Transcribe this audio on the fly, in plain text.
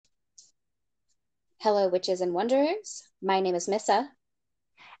Hello, witches and wanderers. My name is Missa.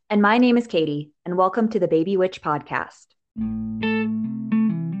 And my name is Katie, and welcome to the Baby Witch Podcast.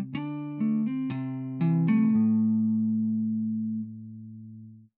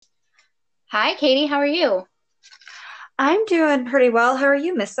 Hi, Katie. How are you? I'm doing pretty well. How are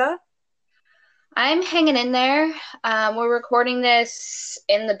you, Missa? I'm hanging in there. We're recording this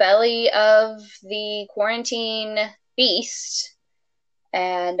in the belly of the quarantine beast.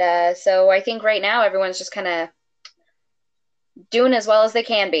 And so I think right now everyone's just kind of doing as well as they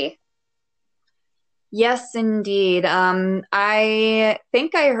can be. Yes, indeed. I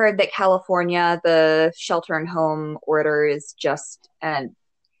think I heard that California, the shelter and home order is just, and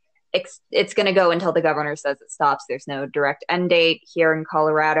it's going to go until the governor says it stops. There's no direct end date. Here in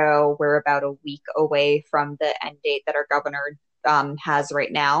Colorado, we're about a week away from the end date that our governor has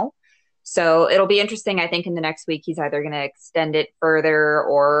right now. So it'll be interesting. I think in the next week, he's either going to extend it further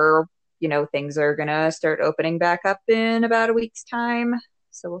or, things are going to start opening back up in about a week's time.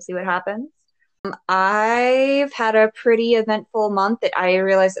 So we'll see what happens. I've had a pretty eventful month. I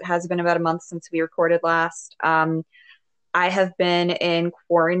realize it has been about a month since we recorded last. I have been in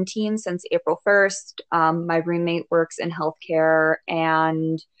quarantine since April 1st. My roommate works in healthcare,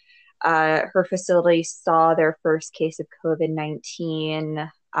 and her facility saw their first case of COVID-19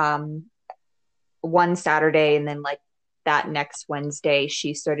 one Saturday, and then like that next Wednesday,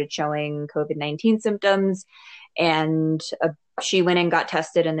 she started showing COVID-19 symptoms, and she went and got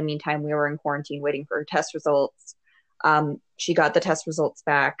tested. In the meantime, we were in quarantine waiting for her test results. She got the test results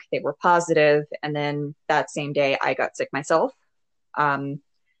back. They were positive. And then that same day, I got sick myself. Um,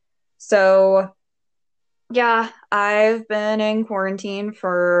 so, yeah, I've been in quarantine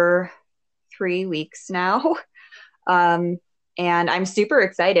for 3 weeks now. Um, and I'm super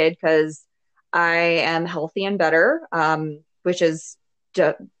excited because I am healthy and better, which is,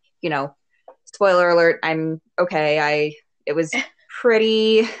 you know, spoiler alert, I'm okay. It was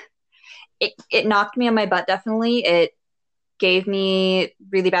pretty, it knocked me on my butt, definitely. It gave me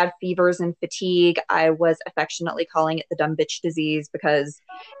really bad fevers and fatigue. I was affectionately calling it the dumb bitch disease because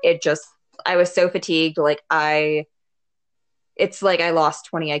I was so fatigued. It's like I lost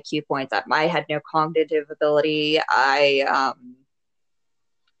 20 IQ points. I had no cognitive ability.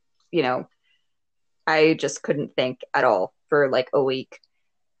 You know, I just couldn't think at all for like a week.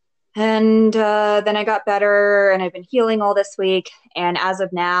 And then I got better and I've been healing all this week. And as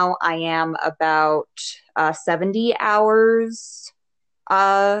of now, I am about 70 hours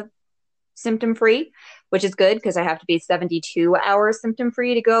uh, symptom free, which is good because I have to be 72 hours symptom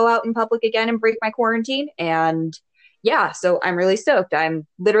free to go out in public again and break my quarantine. And yeah, so I'm really stoked. I'm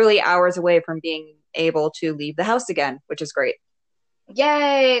literally hours away from being able to leave the house again, which is great.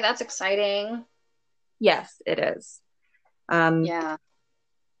 Yay, that's exciting. Yes, it is. Um, Yeah.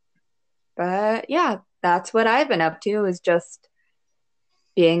 but yeah, that's what I've been up to is just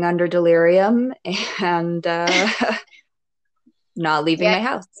being under delirium and not leaving Yeah, my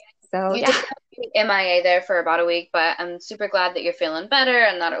house. So you yeah, did have MIA there for about a week, but I'm super glad that you're feeling better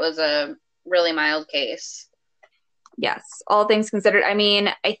and that it was a really mild case. yes, all things considered. I mean,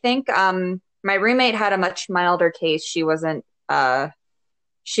 I think my roommate had a much milder case. She didn't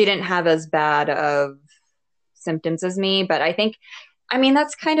have as bad of symptoms as me, but I mean,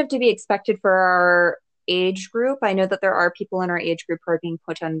 that's kind of to be expected for our age group. I know that there are people in our age group who are being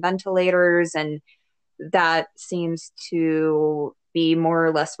put on ventilators, and that seems to be more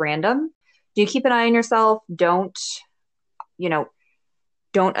or less random. Do keep an eye on yourself. You know,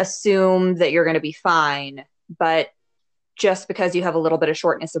 don't assume that you're going to be fine, but just because you have a little bit of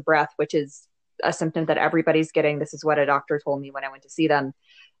shortness of breath, which is a symptom that everybody's getting, this is what a doctor told me when I went to see them.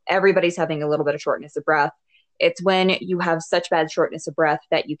 Everybody's having a little bit of shortness of breath. It's when you have such bad shortness of breath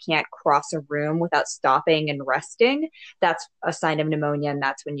that you can't cross a room without stopping and resting. That's a sign of pneumonia, and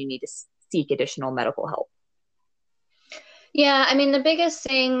that's when you need to seek additional medical help. Yeah, I mean, the biggest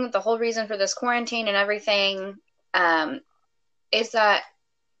thing, the whole reason for this quarantine and everything, um, is that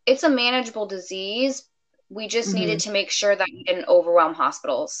it's a manageable disease. We just needed Mm-hmm. to make sure that we didn't overwhelm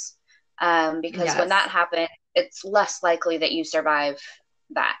hospitals, because when that Yes. happens, it's less likely that you survive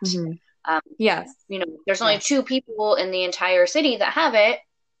that. Mm-hmm. Um, Yes. there's only Yes. two people in the entire city that have it.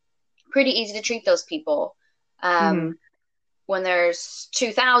 Pretty easy to treat those people. Mm-hmm. Um, when there's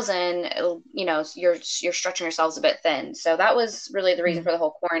 2,000, you're stretching yourselves a bit thin. So that was really the reason for the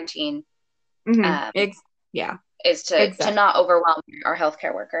whole quarantine, Mm-hmm. um, Yeah. is to Exactly. not overwhelm our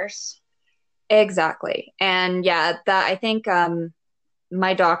healthcare workers. Exactly. And yeah, that I think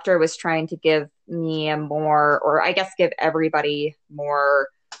my doctor was trying to give me a more, or I guess give everybody more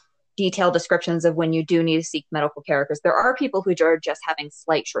detailed descriptions of when you do need to seek medical care, because there are people who are just having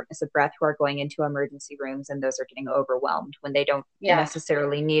slight shortness of breath who are going into emergency rooms, and those are getting overwhelmed when they don't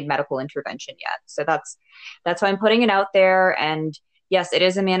necessarily need medical intervention yet. So that's why I'm putting it out there. And yes, it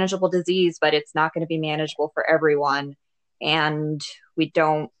is a manageable disease, but it's not going to be manageable for everyone. And we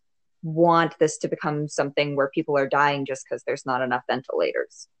don't want this to become something where people are dying just because there's not enough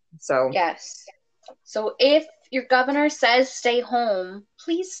ventilators. So yes. So if your governor says stay home,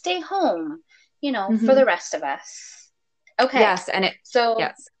 please stay home, for the rest of us. Okay. Yes.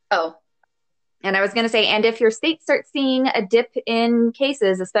 Oh. And I was going to say, and if your state starts seeing a dip in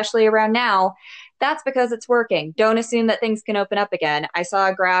cases, especially around now, that's because it's working. Don't assume that things can open up again. I saw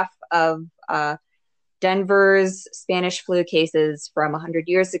a graph of Denver's Spanish flu cases from 100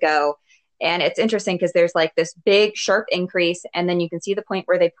 years ago. And it's interesting because there's like this big sharp increase, and then you can see the point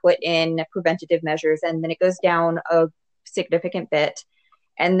where they put in preventative measures, and then it goes down a significant bit.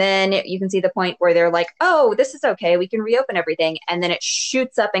 And then you can see the point where they're like, oh, this is okay, we can reopen everything. And then it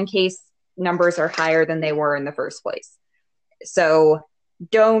shoots up in case numbers are higher than they were in the first place. So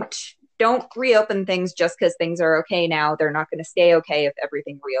don't reopen things just because things are okay now. They're not going to stay okay if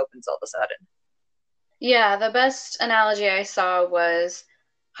everything reopens all of a sudden. Yeah, the best analogy I saw was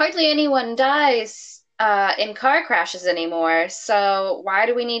hardly anyone dies in car crashes anymore, so why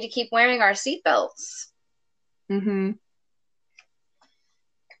do we need to keep wearing our seatbelts? Mm-hmm.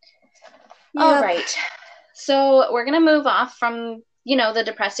 All right. So we're going to move off from, the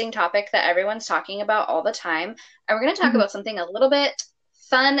depressing topic that everyone's talking about all the time, and we're going to talk about something a little bit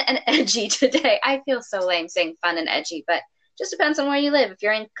fun and edgy today. I feel so lame saying fun and edgy, but just depends on where you live. If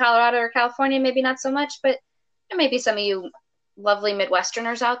you're in Colorado or California, maybe not so much, but there may be some of you lovely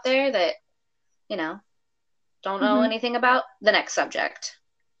Midwesterners out there that, don't know anything about the next subject.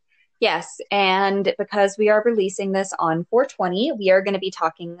 Yes, and because we are releasing this on 420, we are going to be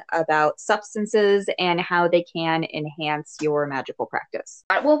talking about substances and how they can enhance your magical practice.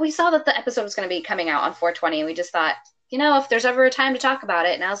 Well, we saw that the episode was going to be coming out on 420, and we just thought, if there's ever a time to talk about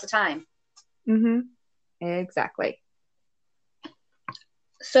it, now's the time. Exactly.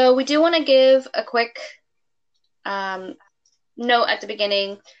 So we do want to give a quick note at the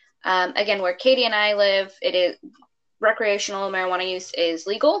beginning. Again, where Katie and I live, it is recreational marijuana use is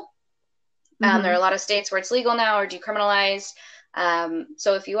legal. There are a lot of states where it's legal now or decriminalized.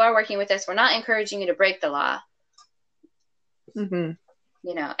 So if you are working with us, we're not encouraging you to break the law. And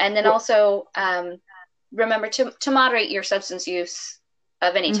then also remember to moderate your substance use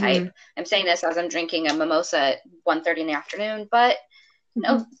of any type. I'm saying this as I'm drinking a mimosa at 1:30 in the afternoon, but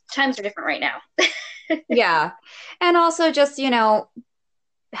times are different right now. Yeah. And also just,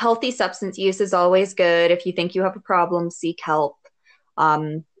 healthy substance use is always good. If you think you have a problem, seek help.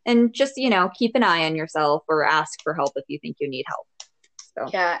 And just, keep an eye on yourself or ask for help if you think you need help. So.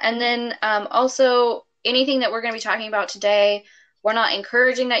 Yeah. And then also anything that we're going to be talking about today, we're not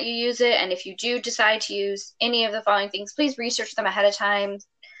encouraging that you use it. And if you do decide to use any of the following things, please research them ahead of time.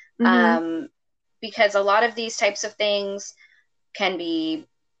 Because a lot of these types of things can be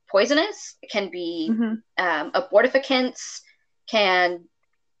poisonous, can be abortificants, can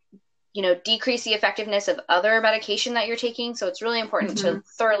decrease the effectiveness of other medication that you're taking. So it's really important to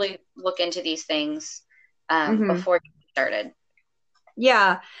thoroughly look into these things before you get started.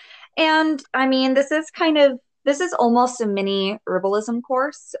 Yeah. And I mean, this is almost a mini herbalism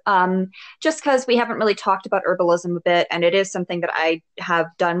course, just because we haven't really talked about herbalism a bit. And it is something that I have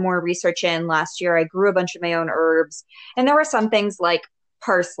done more research in. Last year, I grew a bunch of my own herbs. And there were some things like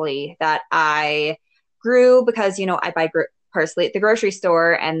parsley that I grew because, I buy parsley at the grocery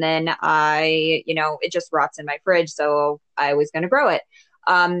store, and then it just rots in my fridge. So I was going to grow it.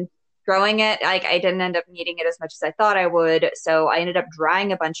 Growing it, I didn't end up needing it as much as I thought I would. So I ended up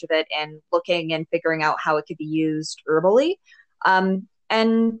drying a bunch of it and looking and figuring out how it could be used herbally.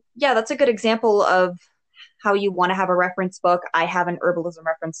 And yeah, that's a good example of how you want to have a reference book. I have an herbalism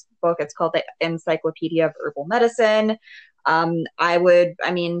reference book. It's called the Encyclopedia of Herbal Medicine.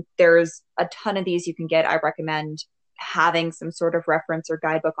 There's a ton of these you can get. I recommend having some sort of reference or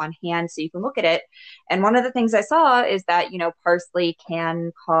guidebook on hand so you can look at it. And one of the things I saw is that, parsley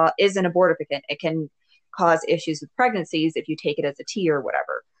is an abortifacient. It can cause issues with pregnancies if you take it as a tea or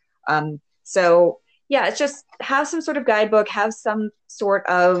whatever. So yeah, it's just have some sort of guidebook, have some sort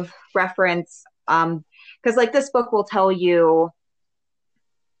of reference. Because like this book will tell you,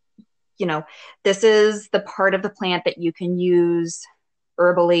 this is the part of the plant that you can use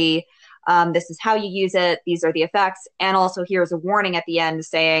herbally. This is how you use it. These are the effects. And also here's a warning at the end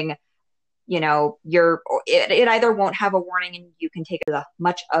saying, it either won't have a warning and you can take as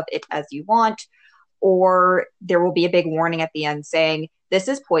much of it as you want, or there will be a big warning at the end saying, this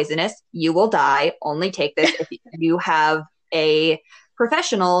is poisonous, you will die, only take this if you have a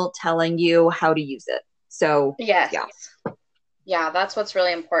professional telling you how to use it. So, Yes. yeah. Yeah, that's what's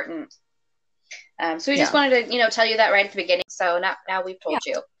really important. So we just Yeah. wanted to, tell you that right at the beginning. So now we've Yeah. told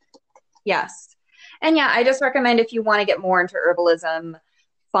you. Yes. And yeah, I just recommend if you want to get more into herbalism,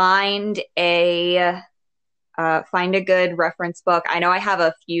 find a good reference book. I know I have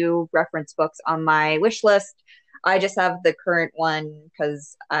a few reference books on my wish list. I just have the current one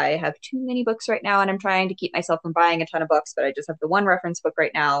because I have too many books right now and I'm trying to keep myself from buying a ton of books, but I just have the one reference book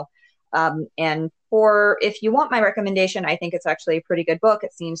right now. And for if you want my recommendation, I think it's actually a pretty good book.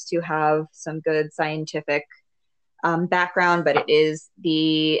 It seems to have some good scientific background, but it is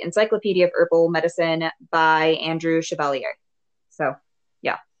the Encyclopedia of Herbal Medicine by Andrew Chevalier. So,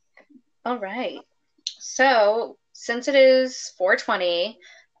 yeah. All right. So since it is 420,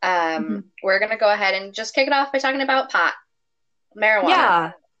 we're going to go ahead and just kick it off by talking about pot, marijuana, Yeah.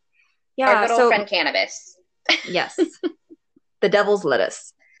 our Yeah. good old So, friend cannabis. yes, the devil's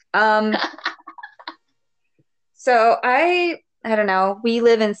lettuce. So I don't know. We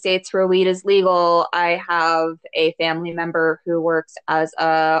live in states where weed is legal. I have a family member who works as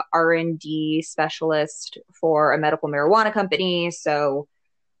a R&D specialist for a medical marijuana company. So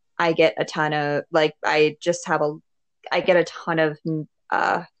I get a ton of I get a ton of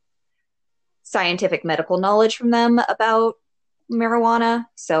uh, scientific medical knowledge from them about marijuana.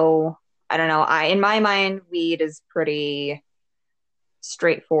 So I don't know. In my mind, weed is pretty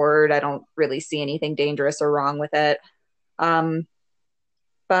straightforward. I don't really see anything dangerous or wrong with it. Um,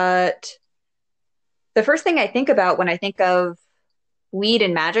 but the first thing I think about when I think of weed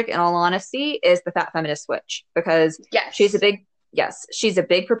and magic, in all honesty, is the Fat Feminist Witch, because Yes. she's a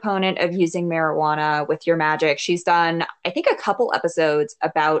big proponent of using marijuana with your magic. She's done, I think, a couple episodes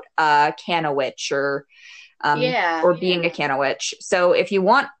about canna witch or being a canna witch. So if you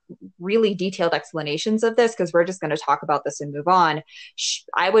want really detailed explanations of this, because we're just going to talk about this and move on,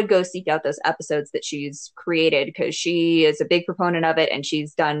 I would go seek out those episodes that she's created, because she is a big proponent of it, and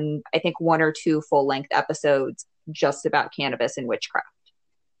she's done, I think, 1 or 2 full-length episodes just about cannabis and witchcraft.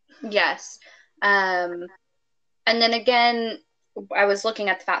 Yes. And then again, I was looking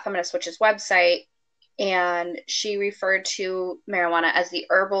at the Fat Feminist Witch's website, and she referred to marijuana as the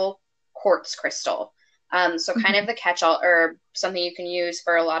herbal quartz crystal. So kind of the catch-all herb, something you can use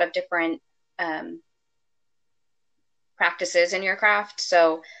for a lot of different practices in your craft.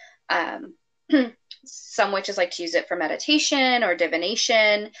 So some witches like to use it for meditation or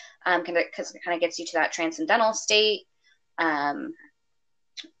divination, because it kind of gets you to that transcendental state,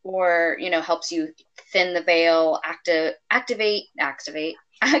 or helps you thin the veil, activate,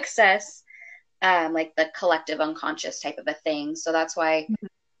 access, like the collective unconscious type of a thing. So that's why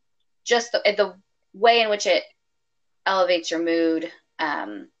just the way in which it elevates your mood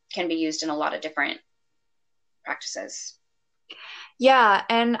can be used in a lot of different practices. Yeah,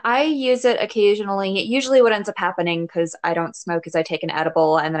 and I use it occasionally. Usually what ends up happening, because I don't smoke, is I take an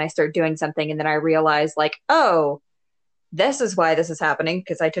edible and then I start doing something and then I realize, like, oh, this is why this is happening,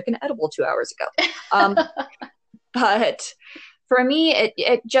 because I took an edible 2 hours ago. But for me,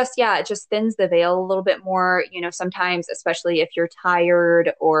 it just thins the veil a little bit more. Sometimes, especially if you're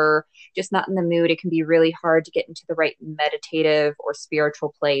tired or just not in the mood, it can be really hard to get into the right meditative or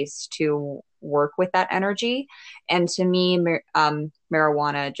spiritual place to work with that energy. And to me,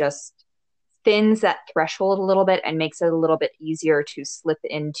 marijuana just thins that threshold a little bit and makes it a little bit easier to slip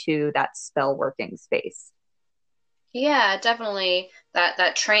into that spell working space. Yeah, definitely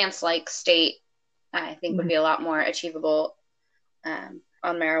that trance-like state, I think, would be a lot more achievable on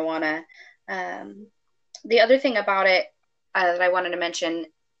marijuana. The other thing about it that I wanted to mention,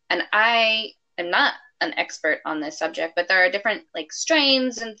 and I am not an expert on this subject, but there are different like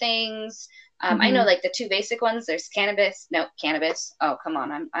strains and things. I know like the 2 basic ones. There's cannabis. Oh, come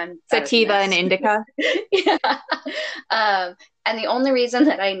on, I'm Sativa and indica. Yeah. And the only reason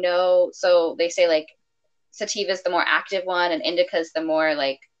that I know, so they say like sativa is the more active one and indica is the more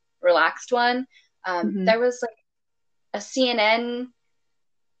like relaxed one. There was like a CNN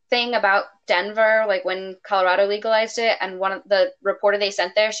thing about Denver, like when Colorado legalized it, and one of the reporter they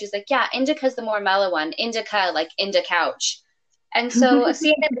sent there, she's like, yeah, indica's the more mellow one. Indica, like India couch. And so CNN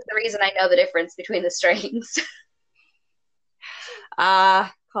is the reason I know the difference between the strains.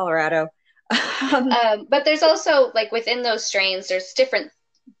 Colorado. But there's also like within those strains, there's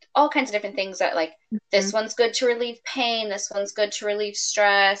all kinds of different things that like this one's good to relieve pain, this one's good to relieve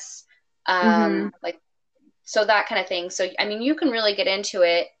stress, like so that kind of thing. So I mean, you can really get into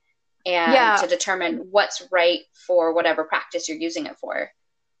it and to determine what's right for whatever practice you're using it for.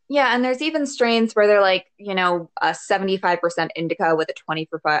 Yeah, and there's even strains where they're like, a 75% indica with a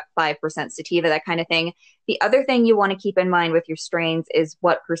 25% sativa, that kind of thing. The other thing you want to keep in mind with your strains is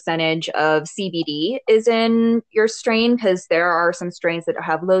what percentage of CBD is in your strain, because there are some strains that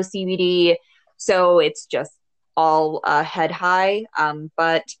have low CBD, so it's just all head high.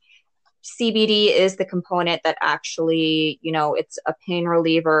 But CBD is the component that actually, it's a pain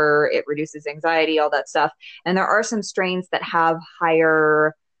reliever, it reduces anxiety, all that stuff. And there are some strains that have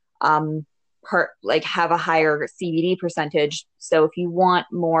higher have a higher CBD percentage. So if you want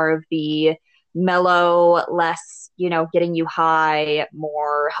more of the mellow, less, getting you high,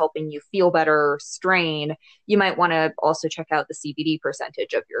 more helping you feel better strain, you might want to also check out the CBD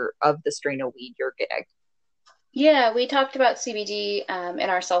percentage of the strain of weed you're getting. Yeah, we talked about CBD in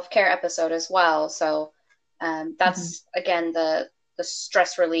our self-care episode as well. So Mm-hmm. that's again the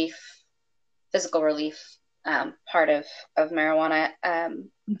stress relief, physical relief part of marijuana.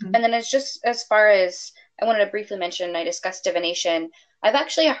 Mm-hmm. And then it's just as far as I wanted to briefly mention, I discussed divination. I've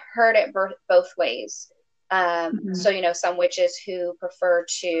actually heard it both ways. Mm-hmm. So, some witches who prefer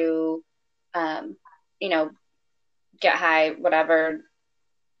to, um, you know, get high, whatever,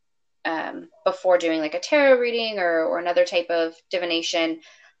 before doing like a tarot reading or another type of divination,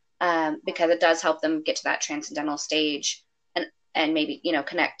 because it does help them get to that transcendental stage and maybe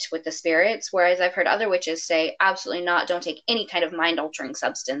connect with the spirits. Whereas I've heard other witches say, absolutely not, don't take any kind of mind altering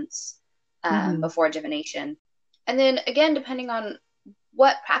substance Mm-hmm. before divination. And then again, depending on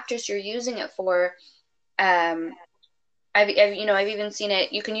what practice you're using it for, um, I've even seen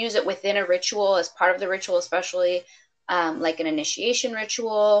it. You can use it within a ritual as part of the ritual, especially like an initiation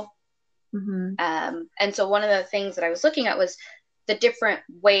ritual. Mm-hmm. And so one of the things that I was looking at was the different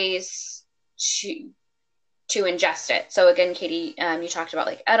ways to ingest it. So again, Katie, you talked about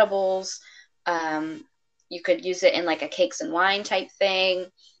like edibles. Um, you could use it in like a cakes and wine type thing,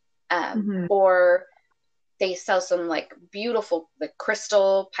 Mm-hmm. or they sell some like beautiful like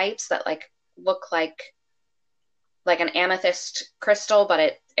crystal pipes that like look like an amethyst crystal,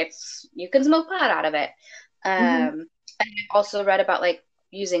 but it's you can smoke pot out of it. Mm-hmm. And I also read about like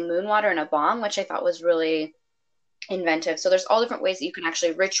using moon water in a bomb, which I thought was really inventive. So there's all different ways that you can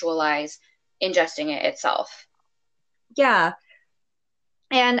actually ritualize ingesting it itself. Yeah.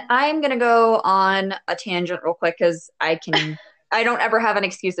 And I'm going to go on a tangent real quick because I don't ever have an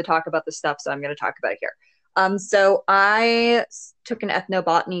excuse to talk about this stuff, so I'm going to talk about it here. So I took an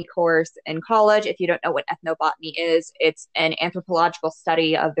ethnobotany course in college. If you don't know what ethnobotany is, it's an anthropological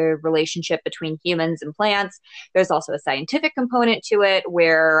study of the relationship between humans and plants. There's also a scientific component to it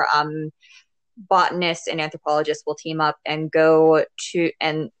where botanists and anthropologists will team up and go to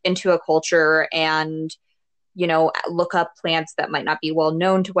and into a culture and look up plants that might not be well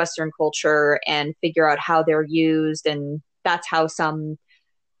known to Western culture and figure out how they're used. And that's how some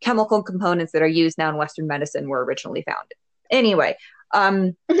chemical components that are used now in Western medicine were originally found. Anyway,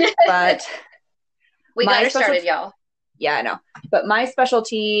 but We got my her started, specialty, y'all. yeah, I know, but my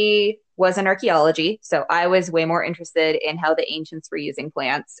specialty was in archaeology. So I was way more interested in how the ancients were using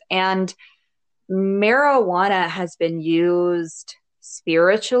plants. And marijuana has been used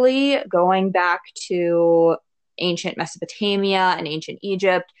spiritually going back to ancient Mesopotamia and ancient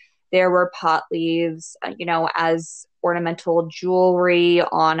Egypt. There were pot leaves, as ornamental jewelry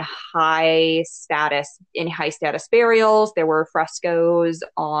on high status burials. There were frescoes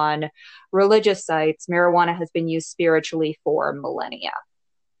on religious sites. Marijuana has been used spiritually for millennia.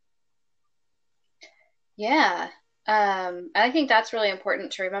 Yeah. And I think that's really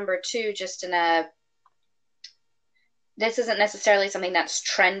important to remember too, just in a this isn't necessarily something that's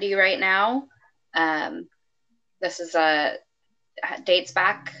trendy right now. Um, this is a dates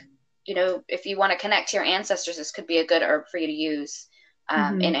back, if you want to connect to your ancestors, this could be a good herb for you to use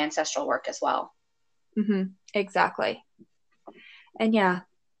Mm-hmm. in ancestral work as well. Mm-hmm. Exactly. And yeah,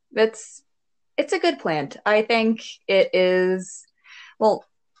 it's a good plant. I think it is, well,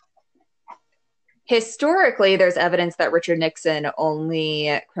 historically, there's evidence that Richard Nixon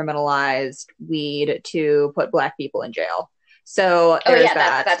only criminalized weed to put Black people in jail. So Oh there's yeah,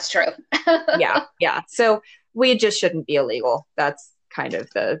 that. that's true. Yeah, yeah. So weed just shouldn't be illegal. That's kind of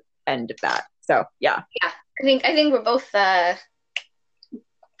the end of that. So yeah. Yeah, I think we're both.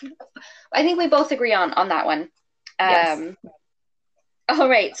 I think we both agree on that one. Yes. Um, all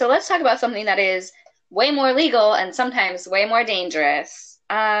right, so let's talk about something that is way more legal and sometimes way more dangerous.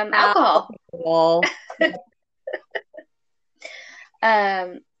 Alcohol. Alcohol.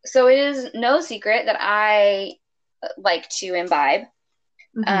 So it is no secret that I like to imbibe.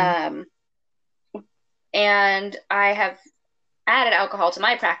 Mm-hmm. Um, and I have added alcohol to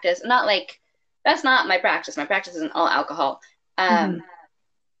my practice. Not like that's not my practice. My practice isn't all alcohol. Mm-hmm. Um,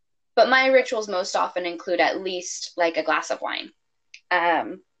 but my rituals most often include at least like a glass of wine.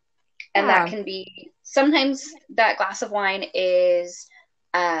 Um, and that Yeah. can be sometimes that glass of wine is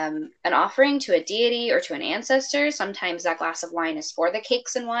an offering to a deity or to an ancestor. Sometimes that glass of wine is for the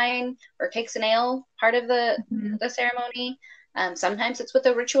cakes and wine or cakes and ale part of Mhm. the ceremony. Sometimes it's with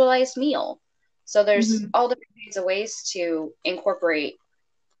a ritualized meal. So there's Mhm. all different kinds of ways to incorporate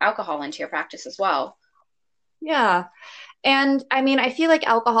alcohol into your practice as well. Yeah. And I mean, I feel like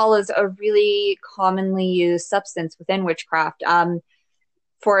alcohol is a really commonly used substance within witchcraft.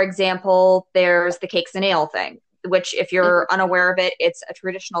 For example, there's the cakes and ale thing, which, if you're Mhm. unaware of it, it's a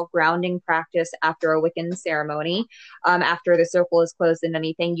traditional grounding practice after a Wiccan ceremony. After the circle is closed in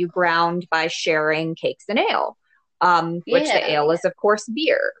anything, you ground by sharing cakes and ale, which the Yeah. ale is, of course,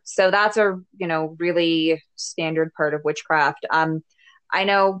 beer. So that's a really standard part of witchcraft. I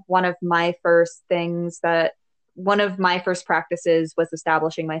know one of my first practices was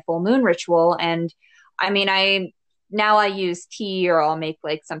establishing my full moon ritual, and I mean, I use tea, or I'll make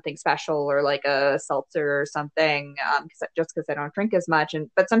like something special or like a seltzer or something, just because I don't drink as much.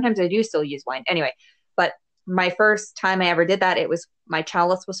 But sometimes I do still use wine anyway. But my first time I ever did that, it was my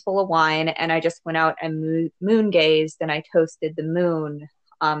chalice was full of wine, and I just went out and moon gazed, and I toasted the moon,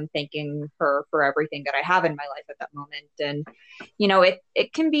 thanking her for everything that I have in my life at that moment. And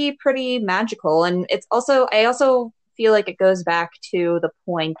it can be pretty magical, and I also feel like it goes back to the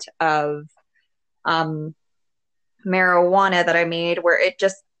point of um marijuana that I made, where it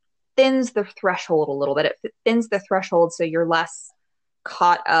just thins the threshold a little bit. It thins the threshold so you're less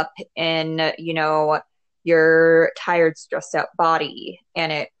caught up in, your tired, stressed out body,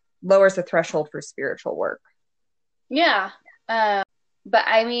 and it lowers the threshold for spiritual work. Yeah. But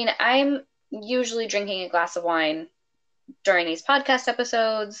I mean, I'm usually drinking a glass of wine during these podcast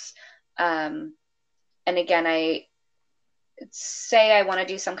episodes. Um, and again, I say I want to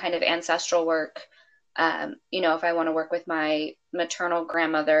do some kind of ancestral work. If I want to work with my maternal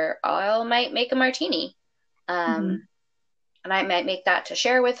grandmother, I might make a martini. Mm-hmm. Um, and I might make that to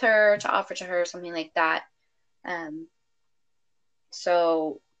share with her, to offer to her, something like that. Um,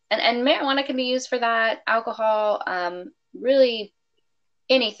 so, and marijuana can be used for that, alcohol, really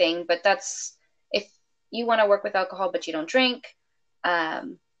anything, but that's if you want to work with alcohol but you don't drink,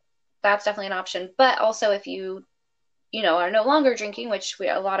 um, that's definitely an option. But also if are no longer drinking, which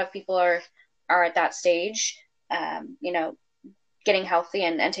a lot of people are at that stage, getting healthy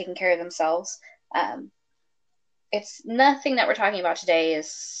and taking care of themselves. Um, it's nothing that we're talking about today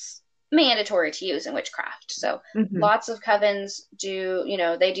is mandatory to use in witchcraft. So Mm-hmm. lots of covens do,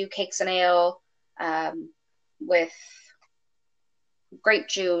 they do cakes and ale with grape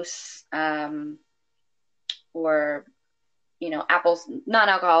juice or apples,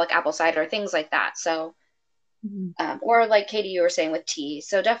 non-alcoholic apple cider, things like that. So, Mm-hmm. or like Katie, you were saying with tea.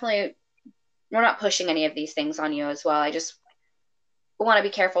 So definitely, we're not pushing any of these things on you as well. I just want to be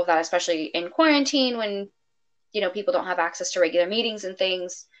careful of that, especially in quarantine when people don't have access to regular meetings and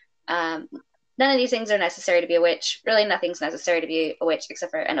things. Um, None of these things are necessary to be a witch. Really, nothing's necessary to be a witch except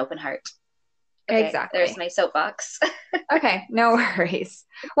for an open heart. Okay, there's Exactly. my soapbox. Okay, no worries.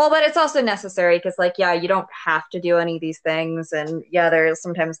 Well, but it's also necessary because, like, yeah, you don't have to do any of these things. And yeah, there's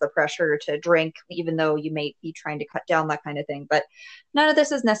sometimes the pressure to drink, even though you may be trying to cut down that kind of thing. But none of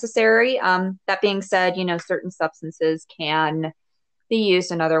this is necessary. That being said, certain substances can be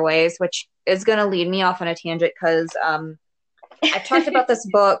used in other ways, which is going to lead me off on a tangent because I've talked about this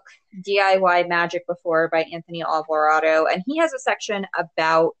book, DIY Magic, before by Anthony Alvarado, and he has a section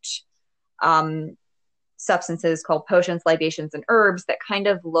about um, substances called potions, libations, and herbs that kind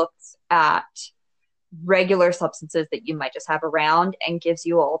of looks at regular substances that you might just have around and gives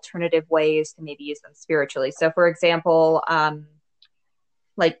you alternative ways to maybe use them spiritually. So, for example,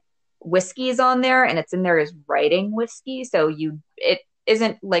 like whiskey is on there, and it's in there as writing whiskey. So it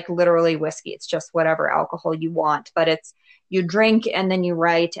isn't like literally whiskey. It's just whatever alcohol you want, but it's you drink and then you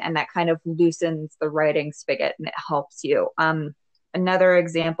write, and that kind of loosens the writing spigot and it helps you. Another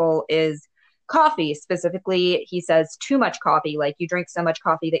example is coffee. Specifically, he says too much coffee, like you drink so much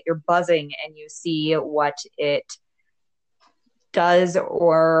coffee that you're buzzing and you see what it does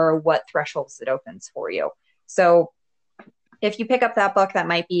or what thresholds it opens for you. So if you pick up that book, that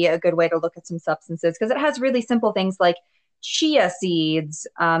might be a good way to look at some substances because it has really simple things like chia seeds,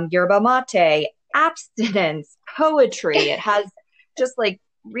 yerba mate, abstinence, poetry. It has just like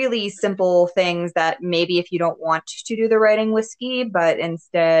really simple things that maybe if you don't want to do the writing whiskey, but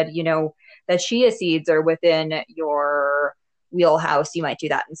instead, the chia seeds are within your wheelhouse, you might do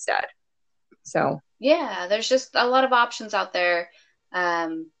that instead. So, Yeah, there's just a lot of options out there.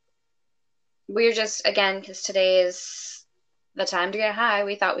 We're just, again, because today is the time to get high,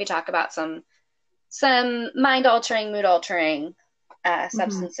 we thought we'd talk about some mind altering, mood altering Mm-hmm.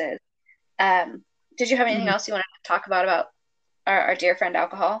 substances. Um, did you have anything Mm-hmm. else you wanted to talk about our dear friend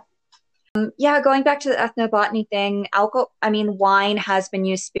alcohol? Yeah, going back to the ethnobotany thing, alcohol, I mean, wine has been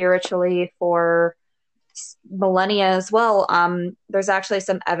used spiritually for millennia as well. There's actually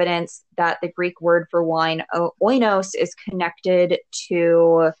some evidence that the Greek word for wine, oinos, is connected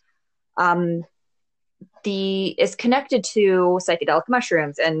to um, the is connected to psychedelic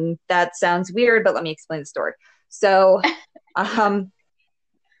mushrooms, and that sounds weird, but let me explain the story. So, um,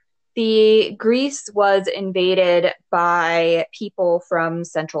 the Greece was invaded by people from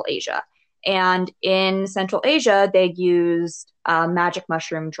Central Asia. And in Central Asia, they used a magic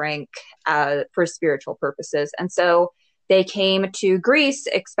mushroom drink for spiritual purposes. And so they came to Greece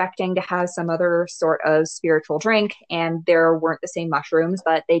expecting to have some other sort of spiritual drink, and there weren't the same mushrooms,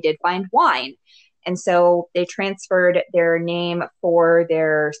 but they did find wine. And so they transferred their name for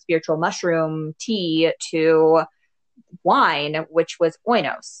their spiritual mushroom tea to wine, which was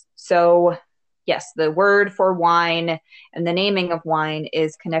oinos. So, yes, the word for wine and the naming of wine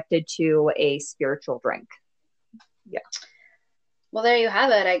is connected to a spiritual drink. Yeah. Well, there you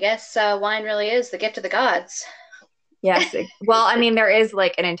have it. I guess wine really is the gift of the gods. Yes. Well, I mean, there is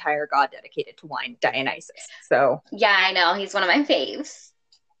like an entire god dedicated to wine, Dionysus. So, Yeah, I know. He's one of my faves.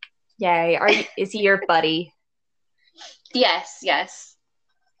 yay. Is he your buddy? Yes, yes.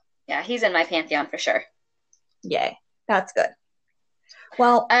 Yeah, he's in my pantheon for sure. Yay. That's good.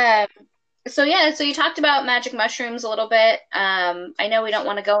 Well, Um, so yeah, so you talked about magic mushrooms a little bit. I know we don't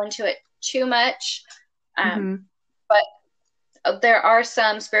want to go into it too much, um, mhm. but there are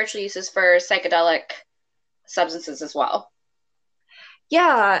some spiritual uses for psychedelic substances as well.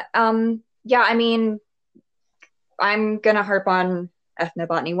 Yeah. Yeah, I mean, I'm gonna harp on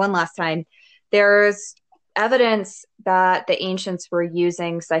ethnobotany one last time. There's evidence that the ancients were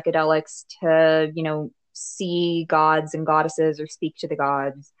using psychedelics to, see gods and goddesses or speak to the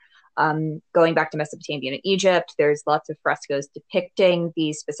gods. Going back to Mesopotamia and Egypt, there's lots of frescoes depicting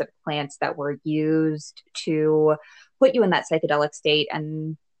these specific plants that were used to put you in that psychedelic state,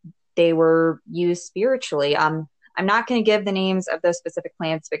 and they were used spiritually. I'm not going to give the names of those specific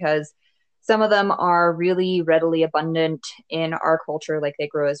plants because some of them are really readily abundant in our culture, like they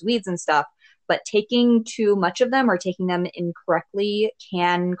grow as weeds and stuff. But taking too much of them or taking them incorrectly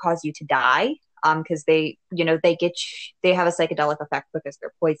can cause you to die because they have a psychedelic effect because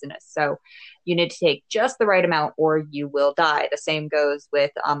they're poisonous. So you need to take just the right amount or you will die. The same goes with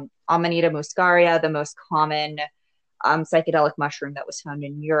Amanita muscaria, the most common psychedelic mushroom that was found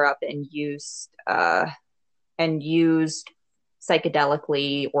in Europe and used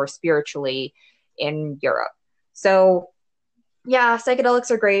psychedelically or spiritually in Europe. So yeah,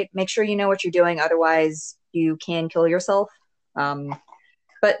 psychedelics are great. Make sure you know what you're doing, otherwise you can kill yourself.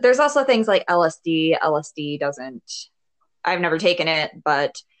 But there's also things like LSD. LSD doesn't. I've never taken it,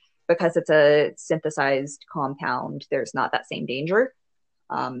 but because it's a synthesized compound, there's not that same danger.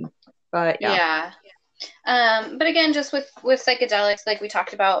 Um, but yeah. Yeah. But again, just with psychedelics, like we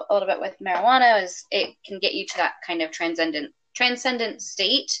talked about a little bit with marijuana, is it can get you to that kind of transcendent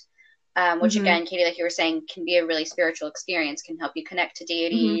state, which Mm-hmm. again, Katie, like you were saying, can be a really spiritual experience, can help you connect to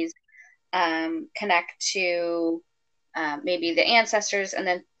Mm-hmm. deities, connect to maybe the ancestors, and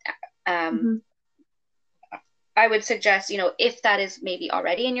then um, Mm-hmm. I would suggest, if that is maybe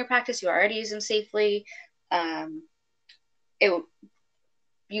already in your practice, you already use them safely. Um, it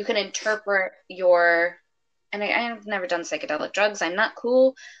you can interpret your and I've never done psychedelic drugs. I'm not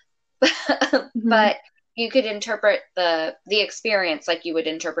cool, Mm-hmm. but you could interpret the experience like you would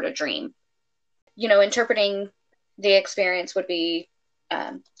interpret a dream. Interpreting the experience would be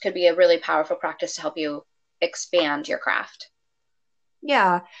could be a really powerful practice to help you expand your craft.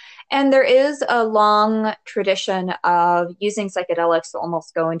 Yeah. And there is a long tradition of using psychedelics to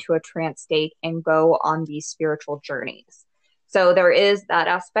almost go into a trance state and go on these spiritual journeys. So there is that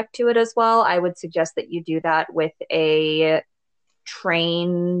aspect to it as well. I would suggest that you do that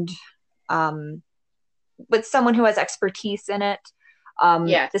trained, um, with someone who has expertise in it.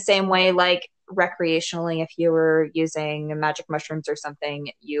 Yeah, The same way, like recreationally, if you were using magic mushrooms or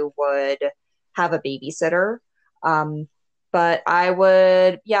something, you would have a babysitter. Um, but I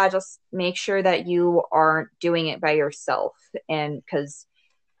would, yeah, just make sure that you aren't doing it by yourself. And because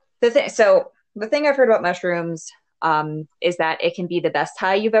the thing I've heard about mushrooms is that it can be the best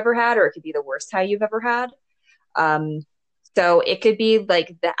high you've ever had, or it could be the worst high you've ever had. Um, so it could be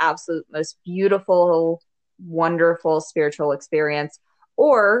like the absolute most beautiful, wonderful spiritual experience,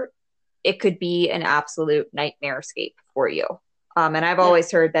 or it could be an absolute nightmare escape for you. And I've Mm.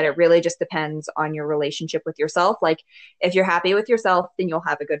 always heard that it really just depends on your relationship with yourself. Like, if you're happy with yourself, then you'll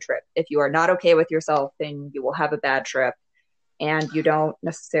have a good trip. If you are not okay with yourself, then you will have a bad trip. And you don't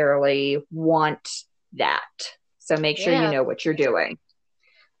necessarily want that. So make sure you Yeah. know what you're doing.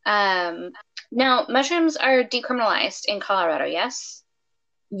 Um, Now, mushrooms are decriminalized in Colorado, yes?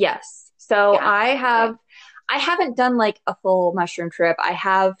 Yes. So Yeah. Okay. I haven't done like a full mushroom trip. I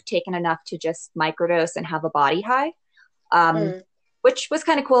have taken enough to just microdose and have a body high. Um, Mm. which was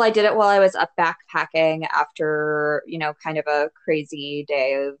kind of cool. I did it while I was up backpacking after, kind of a crazy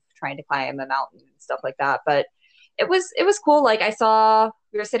day of trying to climb a mountain and stuff like that. But it was cool. Like,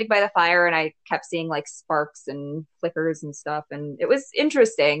 we were sitting by the fire and I kept seeing like sparks and flickers and stuff, and it was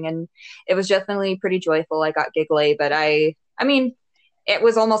interesting, and it was definitely pretty joyful. I got giggly, but I mean, it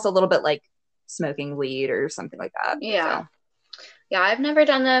was almost a little bit like smoking weed or something like that. Yeah. So, Yeah, I've never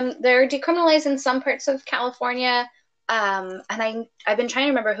done them. They're decriminalized in some parts of California. And I've been trying to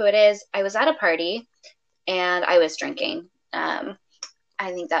remember who it is. I was at a party and I was drinking. I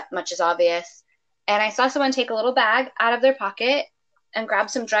think that much is obvious. And I saw someone take a little bag out of their pocket and grab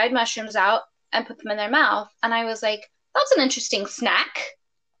some dried mushrooms out and put them in their mouth. And I was like, that's an interesting snack.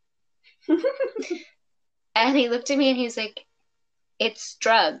 And he looked at me and he's like, it's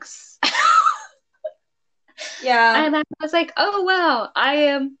drugs. yeah, And I was like, oh, wow, I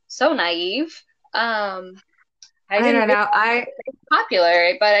am so naive. Um, I I didn't don't realize know. it was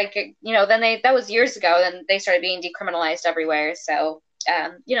popular, but I could, then that was years ago. Then they started being decriminalized everywhere. So,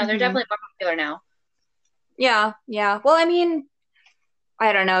 they're Mhm. definitely more popular now. Yeah, yeah. Well, I mean,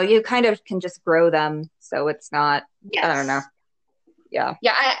 I don't know. You kind of can just grow them, so it's not. I don't know. Yes. Yeah.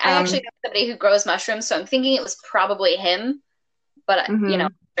 Yeah, I Um. actually know somebody who grows mushrooms, so I'm thinking it was probably him. But, Mhm.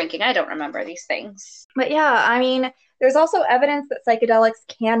 drinking, I don't remember these things. But yeah, I mean, there's also evidence that psychedelics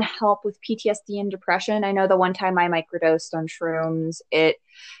can help with PTSD and depression. I know the one time I microdosed on shrooms, it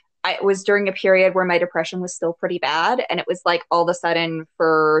was during a period where my depression was still pretty bad, and it was like all of a sudden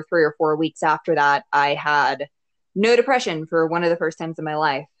for 3 or 4 weeks after that, I had no depression for one of the first times in my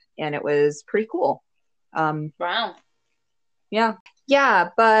life, and it was pretty cool. Um. Wow. Yeah. Yeah,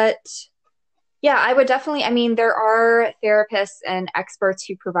 but yeah, I would definitely. I mean, there are therapists and experts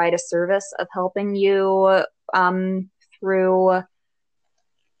who provide a service of helping you through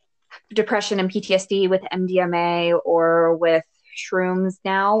depression and PTSD with MDMA or with shrooms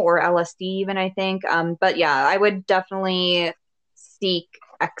now, or LSD, even, I think. But yeah, I would definitely seek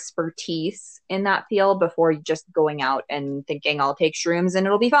expertise in that field before just going out and thinking I'll take shrooms and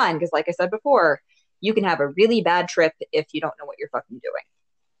it'll be fine. Because, like I said before, you can have a really bad trip if you don't know what you're fucking doing.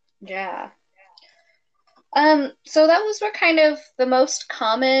 Yeah. So that was were kind of the most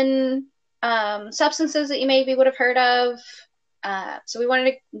common substances that you maybe would have heard of. So we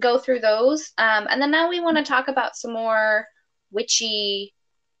wanted to go through those. And then now we want to talk about some more witchy,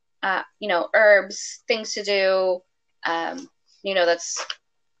 herbs, things to do, that's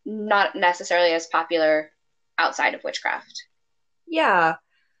not necessarily as popular outside of witchcraft. Yeah.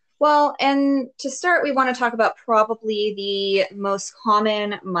 Well, and to start, we want to talk about probably the most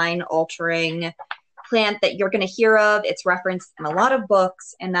common mind altering plant that you're going to hear of. It's referenced in a lot of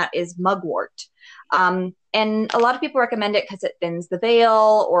books, and that is mugwort. And a lot of people recommend it because it thins the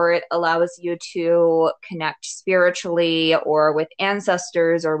veil, or it allows you to connect spiritually or with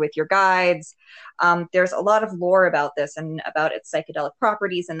ancestors or with your guides. There's a lot of lore about this and about its psychedelic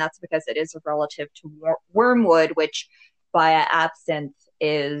properties, and that's because it is a relative to wormwood, which via absinthe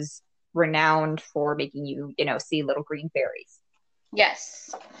is renowned for making you, see little green fairies.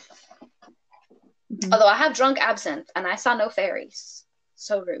 Yes. Mhm. Although I have drunk absinthe and I saw no fairies.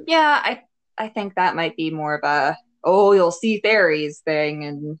 So rude. Yeah, I think that might be more of a, oh, you'll see fairies thing,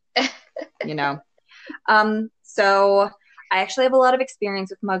 and you know. So I actually have a lot of experience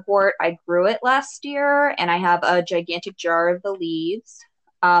with mugwort. I grew it last year and I have a gigantic jar of the leaves.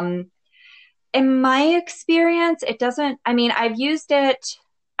 Um, in my experience, it doesn't, I mean, I've used it.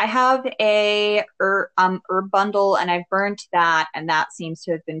 I have a herb bundle and I've burnt that, and that seems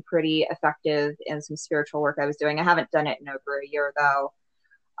to have been pretty effective in some spiritual work I was doing. I haven't done it in over a year though.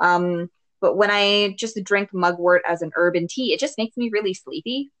 Um, but when I just drink mugwort as an herb and tea, it just makes me really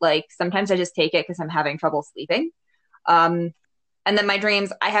sleepy. Like, sometimes I just take it because I'm having trouble sleeping. Um, and then my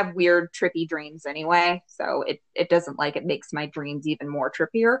dreams, I have weird, trippy dreams anyway. So it doesn't, like, it makes my dreams even more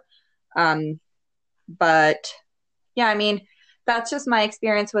trippier. Um, but yeah, I mean, that's just my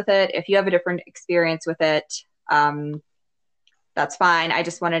experience with it. If you have a different experience with it, um, that's fine. I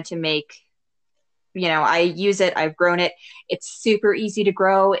just wanted to make, I use it, I've grown it. It's super easy to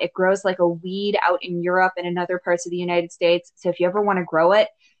grow. It grows like a weed out in Europe and in other parts of the United States. So if you ever want to grow it,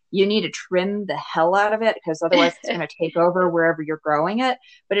 You need to trim the hell out of it because otherwise it's going to take over wherever you're growing it.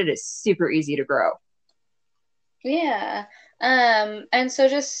 But it is super easy to grow. Yeah. And so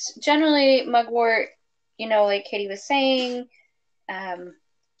just generally mugwort, like Katie was saying, um,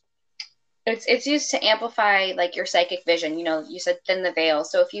 it's used to amplify like your psychic vision. You said thin the veil.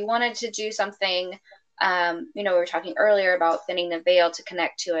 So if you wanted to do something, we were talking earlier about thinning the veil to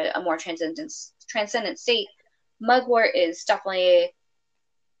connect to a more transcendent state. Mugwort is definitely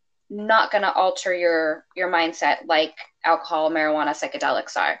not going to alter your mindset like alcohol, marijuana,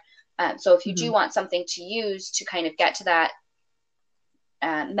 psychedelics are. So if you do want something to use to kind of get to that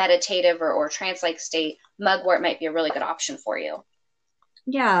meditative or trance-like state, mugwort might be a really good option for you.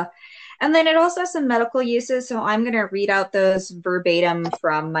 Yeah. And then it also has some medical uses. So I'm going to read out those verbatim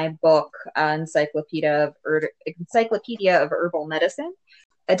from my book, Encyclopedia of Herbal Medicine.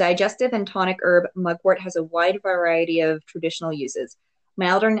 A digestive and tonic herb, mugwort has a wide variety of traditional uses.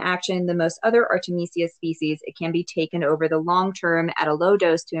 Milder in action than most other Artemisia species, it can be taken over the long term at a low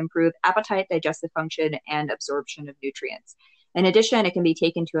dose to improve appetite, digestive function, and absorption of nutrients. In addition, it can be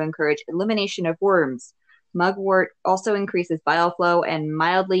taken to encourage elimination of worms. Mugwort also increases bile flow and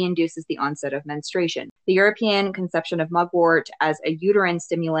mildly induces the onset of menstruation. The European conception of mugwort as a uterine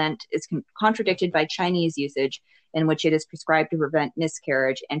stimulant is contradicted by Chinese usage, in which it is prescribed to prevent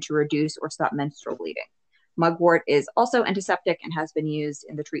miscarriage and to reduce or stop menstrual bleeding. Mugwort is also antiseptic and has been used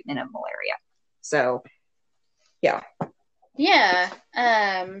in the treatment of malaria. So, yeah. Yeah.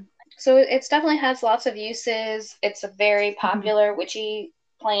 So it definitely has lots of uses. It's a very popular witchy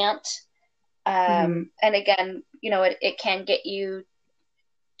plant. And again, it can get you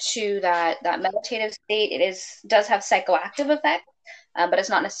to that meditative state. Does have psychoactive effects, but it's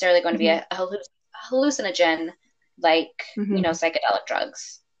not necessarily going to be a hallucinogen like, psychedelic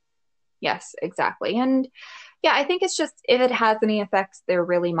drugs. Yes, exactly. And yeah, I think it's just if it has any effects, they're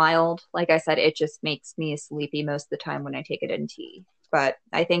really mild. Like I said, it just makes me sleepy most of the time when I take it in tea. But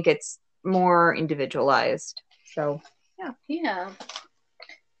I think it's more individualized. So, yeah. Yeah.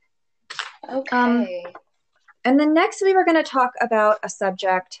 Okay. And then next we were going to talk about a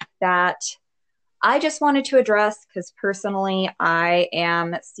subject that I just wanted to address because personally I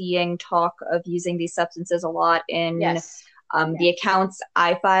am seeing talk of using these substances a lot in the accounts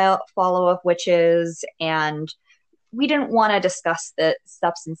I follow of witches, and we didn't want to discuss the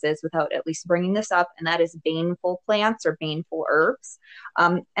substances without at least bringing this up, and that is baneful plants or baneful herbs.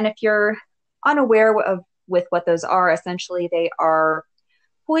 And if you're unaware with what those are, essentially they are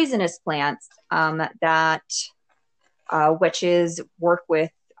poisonous plants that witches work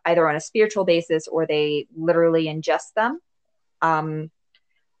with either on a spiritual basis or they literally ingest them.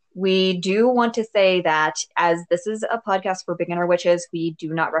 We do want to say that as this is a podcast for beginner witches, we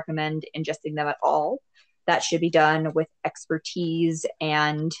do not recommend ingesting them at all. That should be done with expertise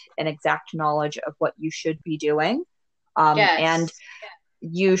and an exact knowledge of what you should be doing. And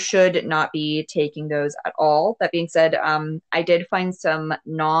you should not be taking those at all. That being said, I did find some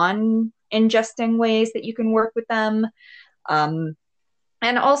non-ingesting ways that you can work with them. And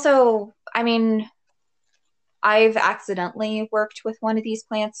also, I mean, I've accidentally worked with one of these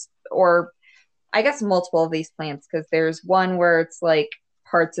plants, or I guess multiple of these plants, because there's one where it's like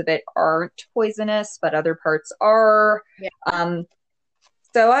parts of it aren't poisonous, but other parts are. Yeah.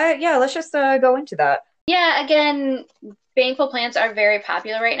 Let's just go into that. Yeah, again, baneful plants are very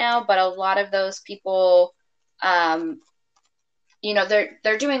popular right now, but a lot of those people, they're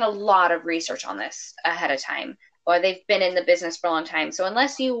doing a lot of research on this ahead of time, or they've been in the business for a long time. So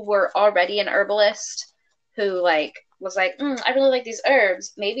unless you were already an herbalist who was like, I really like these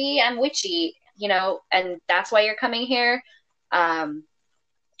herbs, maybe I'm witchy, and that's why you're coming here. I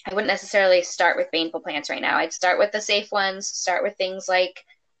wouldn't necessarily start with baneful plants right now. I'd start with the safe ones, start with things like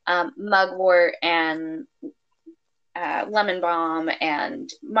mugwort and lemon balm and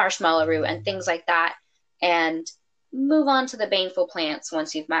marshmallow root and things like that, and move on to the baneful plants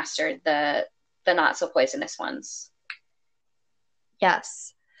once you've mastered the not so poisonous ones.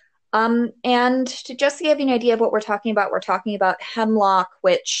 Yes. And to just give you an idea of what we're talking about hemlock,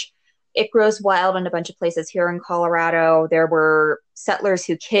 which it grows wild in a bunch of places here in Colorado. There were settlers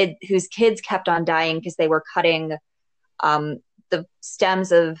whose kids kept on dying because they were cutting the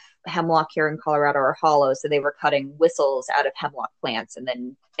stems of hemlock here in Colorado are hollow, so they were cutting whistles out of hemlock plants and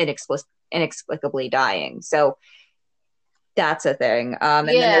then inexplicably dying. So that's a thing. And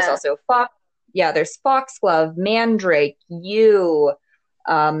then there's also there's foxglove, mandrake, yew,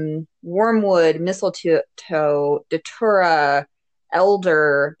 wormwood, mistletoe, datura,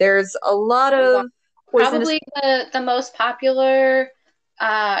 elder. There's a lot of poisonous. Probably the most popular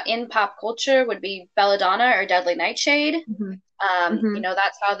in pop culture would be belladonna or deadly nightshade. Mm-hmm.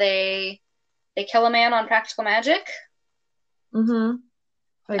 That's how they kill a man on practical magic. Mm-hmm.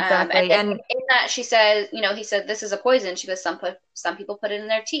 And Exactly. then And in that she says, he said this is a poison. She goes, some people put it in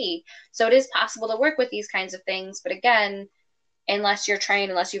their tea. So it is possible to work with these kinds of things, but again, unless you're trained,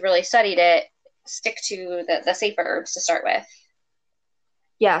 unless you've really studied it, stick to the safer herbs to start with.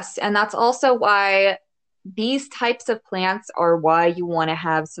 yes, and that's also why these types of plants are why you want to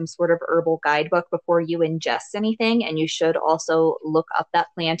have some sort of herbal guidebook before you ingest anything. And you should also look up that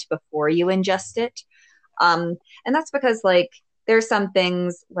plant before you ingest it. And that's because, like, there's some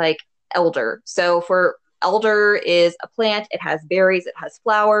things like elder. So, for elder is a plant, it has berries, it has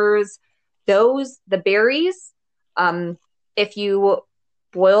flowers. The berries, um, if you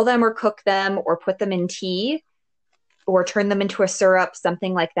boil them or cook them or put them in tea, or turn them into a syrup,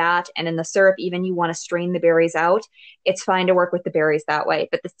 something like that. And in the syrup, even you want to strain the berries out. It's fine to work with the berries that way.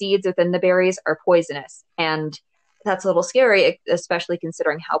 But the seeds within the berries are poisonous. And that's a little scary, especially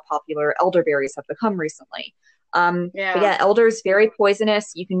considering how popular elderberries have become recently. But Yeah. yeah, elder is very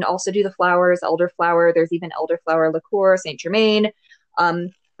poisonous. You can also do the flowers, elderflower. There's even elderflower liqueur, Saint Germain.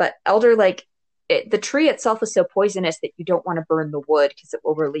 But elder, the tree itself is so poisonous that you don't want to burn the wood because it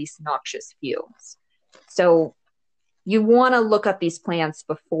will release noxious fumes. So you want to look up these plants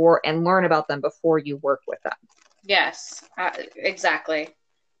before and learn about them before you work with them. Yes, exactly.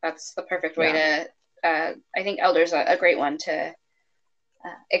 That's the perfect way Yeah. to. I think elder's a great one to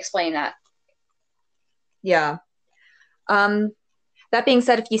explain that. Yeah. Um, that being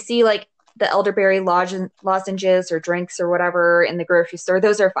said, if you see like the elderberry lozenges or drinks or whatever in the grocery store,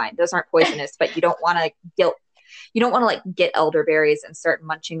 those are fine. Those aren't poisonous, but you don't want to like get elderberries and start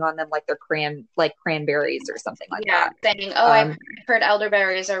munching on them like they're cranberries or something like Yeah, that. saying, "Oh, I've Um, heard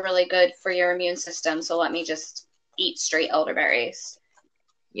elderberries are really good for your immune system, so let me just eat straight elderberries."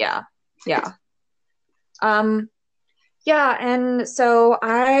 yeah. Yeah. Um, Yeah, and so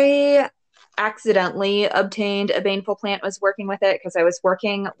I accidentally obtained a baneful plant, was working with it because I was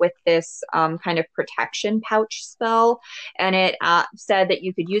working with this kind of protection pouch spell, and it said that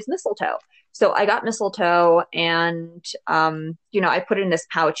you could use mistletoe. So I got mistletoe, and I put it in this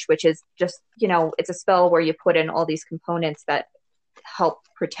pouch, which is just, it's a spell where you put in all these components that help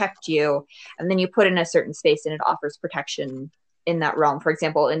protect you, and then you put in a certain space, and it offers protection in that realm. For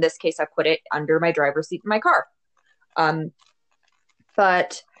example, in this case, I put it under my driver's seat in my car. Um,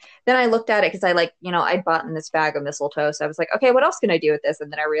 but then I looked at it because I'd bought in this bag of mistletoe. So I was like, okay, what else can I do with this?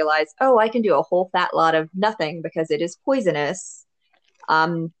 And then I realized, oh, I can do a whole fat lot of nothing because it is poisonous.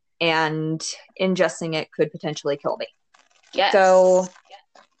 And ingesting it could potentially kill me. So,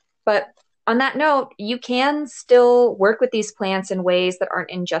 Yes. but on that note, you can still work with these plants in ways that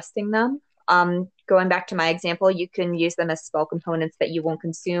aren't ingesting them. Going back to my example, you can use them as spell components that you won't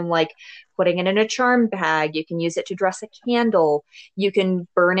consume, like putting it in a charm bag. You can use it to dress a candle. You can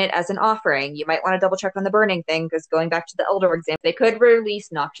burn it as an offering. You might want to double check on the burning thing because going back to the elder example, they could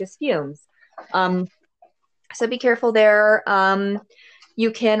release noxious fumes. Um, so be careful there.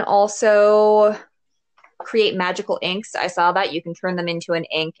 You can also create magical inks. I saw that you can turn them into an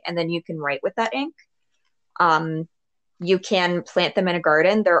ink and then you can write with that ink. Um, you can plant them in a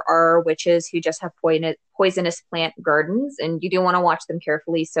garden. There are witches who just have poisonous plant gardens, and you do want to watch them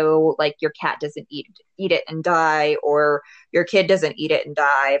carefully so like your cat doesn't eat it and die, or your kid doesn't eat it and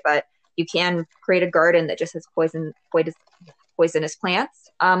die. But you can create a garden that just has poisonous plants.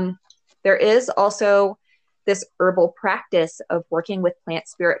 There is also this herbal practice of working with plant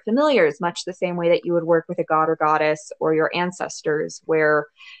spirit familiars, much the same way that you would work with a god or goddess or your ancestors, where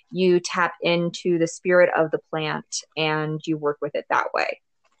you tap into the spirit of the plant and you work with it that way.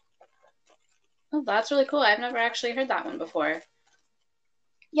 Oh, that's really cool. I've never actually heard that one before.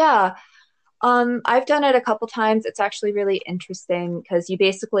 Yeah. I've done it a couple times. It's actually really interesting because you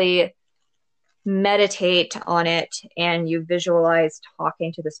basically meditate on it and you visualize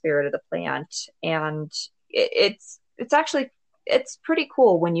talking to the spirit of the plant, and it's actually it's pretty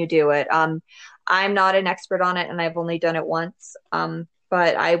cool when you do it. I'm not an expert on it and I've only done it once,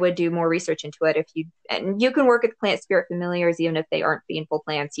 but I would do more research into it. And you can work with plant spirit familiars even if they aren't baneful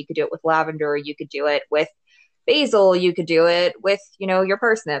plants. You could do it with lavender, you could do it with basil, you could do it with your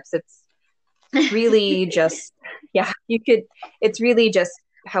parsnips. It's really just yeah, you could it's really just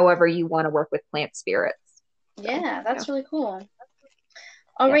however you want to work with plant spirits. So Yeah, yeah. that's really cool.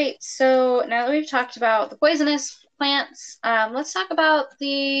 All Yeah. right, so now that we've talked about the poisonous plants, let's talk about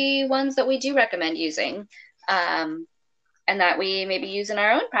the ones that we do recommend using, um, and that we maybe use in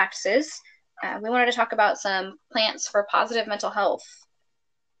our own practices. We wanted to talk about some plants for positive mental health.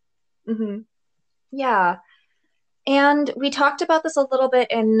 Hmm. Yeah. And we talked about this a little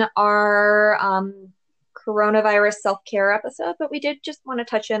bit in our coronavirus self-care episode, but we did just want to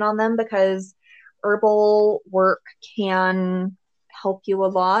touch in on them because herbal work can help you a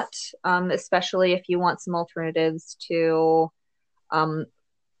lot, especially if you want some alternatives to,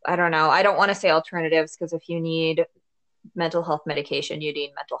 I don't know. I don't want to say alternatives because if you need mental health medication, you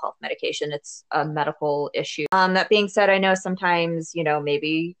need mental health medication. It's a medical issue. That being said, I know sometimes,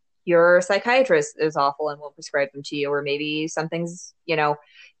 maybe your psychiatrist is awful and won't prescribe them to you, or maybe something's,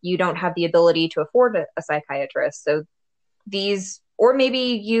 you don't have the ability to afford a psychiatrist. So or maybe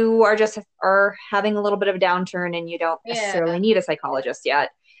you are having a little bit of a downturn and you don't necessarily need a psychologist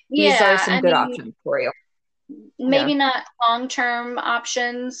yet. These are some good options for you. Maybe not long-term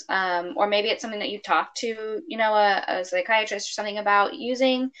options, or maybe it's something that you talk to, a psychiatrist or something about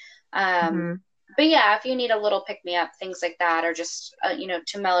using. But yeah, if you need a little pick-me-up, things like that, or just,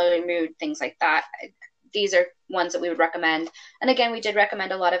 to mellow your mood, things like that, these are ones that we would recommend. And again, we did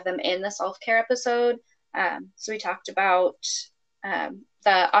recommend a lot of them in the self-care episode. So we talked about the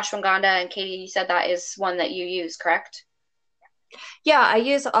ashwagandha, and Katie, you said that is one that you use, correct? Yeah, I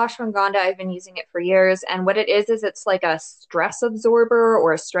use ashwagandha. I've been using it for years. And what it is it's like a stress absorber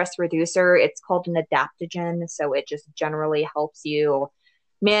or a stress reducer. It's called an adaptogen. So it just generally helps you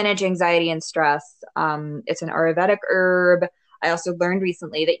manage anxiety and stress. It's an Ayurvedic herb. I also learned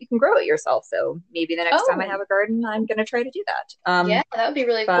recently that you can grow it yourself. So maybe the next time I have a garden, I'm going to try to do that. Yeah, that would be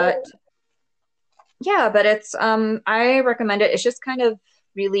really cool. Yeah, but it's, I recommend it. It's just kind of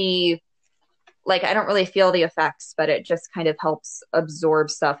really, like, I don't really feel the effects, but it just kind of helps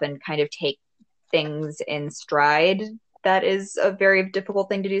absorb stuff and kind of take things in stride. That is a very difficult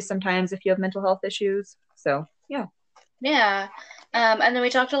thing to do sometimes if you have mental health issues. So, yeah. Yeah. And then we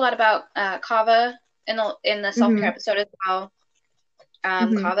talked a lot about kava in the self-care episode as well.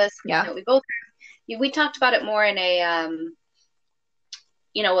 Kava is something that we talked about it more in a,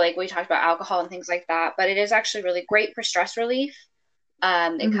 like we talked about alcohol and things like that, but it is actually really great for stress relief. You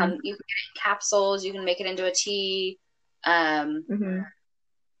can get it in capsules, you can make it into a tea, but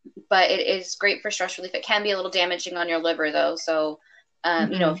it is great for stress relief. It can be a little damaging on your liver though. So,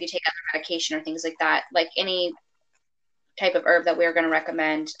 if you take other medication or things like that, like any type of herb that we're going to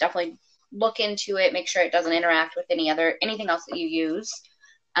recommend, definitely look into it, make sure it doesn't interact with anything else that you use.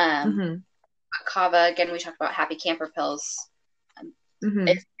 Kava, again, we talked about happy camper pills.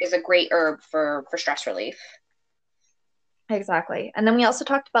 Is a great herb for stress relief. Exactly. And then we also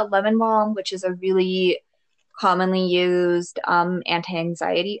talked about lemon balm, which is a really commonly used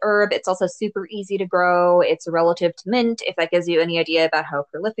anti-anxiety herb. It's also super easy to grow. It's relative to mint, if that gives you any idea about how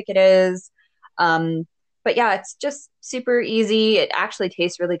prolific it is. But yeah, it's just super easy. It actually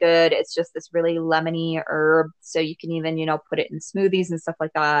tastes really good. It's just this really lemony herb. So you can even, put it in smoothies and stuff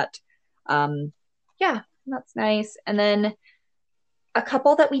like that. Yeah, that's nice. And then a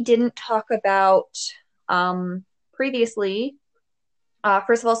couple that we didn't talk about previously.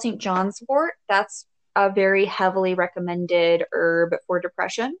 First of all, St. John's wort. That's a very heavily recommended herb for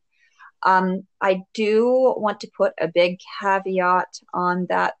depression. I do want to put a big caveat on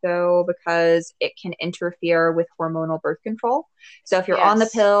that though, because it can interfere with hormonal birth control. So if you're on the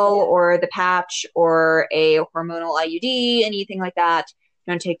pill or the patch or a hormonal IUD, anything like that,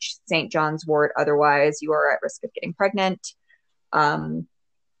 don't take St. John's wort. Otherwise you are at risk of getting pregnant. And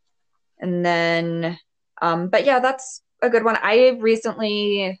then, but yeah, that's a good one. I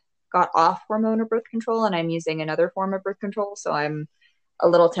recently got off hormonal birth control and I'm using another form of birth control. So I'm a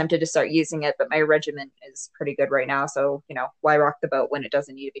little tempted to start using it, but my regimen is pretty good right now. So, why rock the boat when it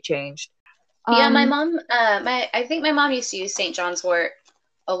doesn't need to be changed? Yeah, my mom, I think my mom used to use St. John's wort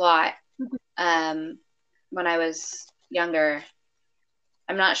a lot when I was younger.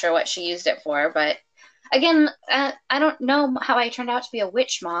 I'm not sure what she used it for, but again, I don't know how I turned out to be a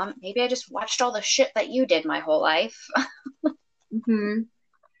witch, Mom. Maybe I just watched all the shit that you did my whole life.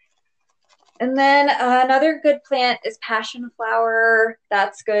 And then another good plant is passion flower.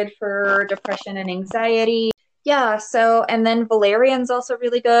 That's good for depression and anxiety. Yeah, so, and then valerian's also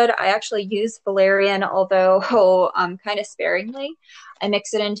really good. I actually use valerian, although kind of sparingly. I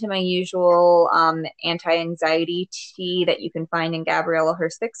mix it into my usual anti-anxiety tea that you can find in Gabriella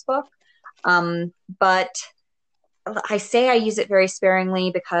Herstick's book. But I say I use it very sparingly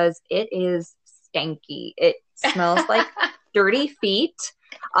because it is stanky. It smells like dirty feet.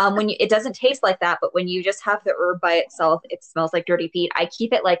 It doesn't taste like that, but when you just have the herb by itself, it smells like dirty feet. I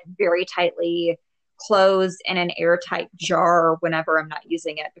keep it like very tightly closed in an airtight jar whenever I'm not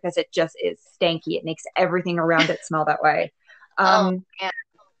using it because it just is stanky. It makes everything around it smell that way.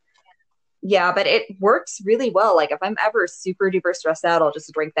 Yeah, but it works really well. Like if I'm ever super duper stressed out, I'll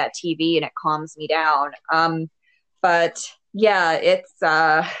just drink that TV and it calms me down. But yeah,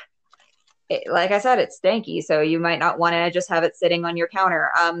 like I said, it's stanky, so you might not want to just have it sitting on your counter.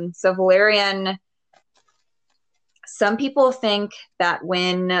 So valerian, some people think that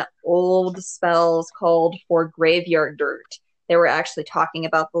when old spells called for graveyard dirt, they were actually talking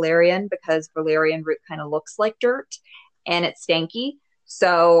about valerian because valerian root kind of looks like dirt and it's stanky.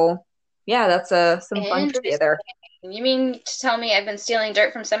 So yeah, that's some fun trivia Interesting. there. You mean to tell me I've been stealing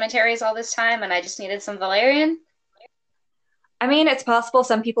dirt from cemeteries all this time and I just needed some valerian? I mean, it's possible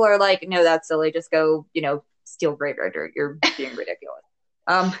some people are like, no, that's silly. Just go, steal graveyard dirt. You're being ridiculous.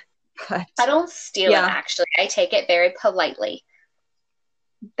 Um, but I don't steal it, yeah, actually. I take it very politely.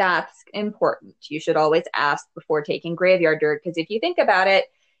 that's important. You should always ask before taking graveyard dirt because if you think about it,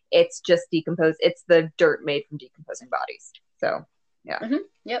 it's just decomposed. It's the dirt made from decomposing bodies. So, yeah.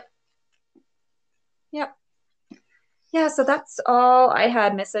 Yep. Yep. Yeah, so that's all I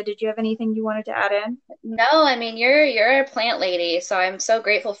had, Missa. Did you have anything you wanted to add in? No, I mean you're a plant lady, so I'm so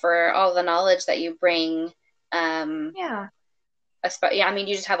grateful for all the knowledge that you bring. Um, Yeah. yeah, I mean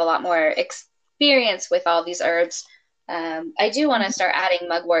you just have a lot more experience with all these herbs. I do want to start adding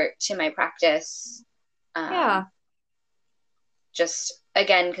mugwort to my practice. Yeah. Um, just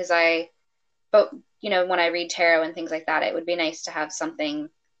again because but when I read tarot and things like that, it would be nice to have something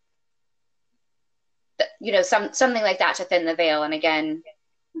that, something like that to thin the veil. And again,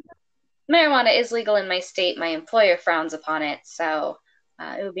 marijuana is legal in my state. My employer frowns upon it, so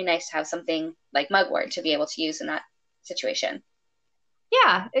it would be nice to have something like mugwort to be able to use in that situation.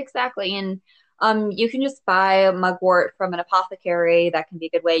 Yeah, exactly. And you can just buy mugwort from an apothecary. That can be a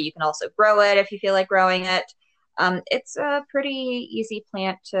good way. You can also grow it if you feel like growing it. It's a pretty easy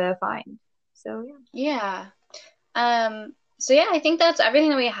plant to find. So Yeah. So yeah, I think that's everything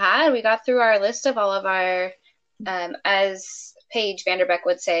that we had. We got through our list of all of our, as Paige Vanderbeck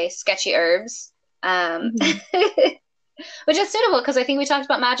would say, sketchy herbs. yeah. Which is suitable because I think we talked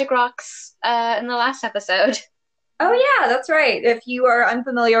about magic rocks in the last episode. Oh yeah, that's right. If you are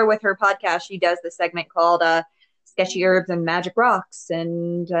unfamiliar with her podcast, she does this segment called Sketchy Herbs and Magic Rocks.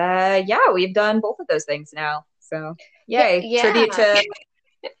 And yeah, we've done both of those things now. So Yeah, yay. yeah.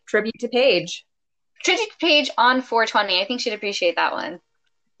 Tribute to Paige. Tribute Page on 420. I think she'd appreciate that one.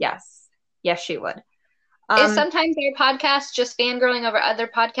 Yes. Yes, she would. Is sometimes your podcast just fangirling over other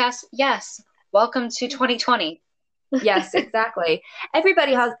podcasts? Yes. Welcome to 2020. Yes, exactly.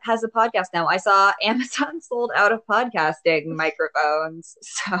 Everybody has a podcast now. I saw Amazon sold out of podcasting microphones.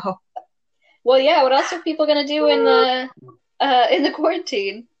 So Well, yeah. What else are people gonna do in the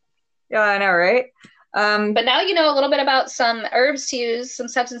quarantine? yeah, I know, right? But now you know a little bit about some herbs to use, some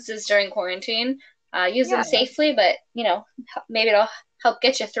substances during quarantine. Use them Yeah. safely, but maybe it'll help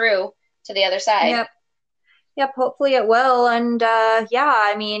get you through to the other side. Yep. Yep, hopefully it will. And yeah,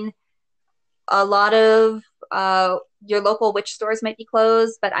 I mean, a lot of your local witch stores might be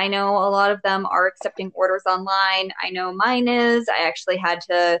closed, but I know a lot of them are accepting orders online. I know mine is. I actually had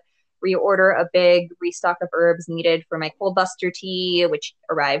to reorder a big restock of herbs needed for my cold buster tea, which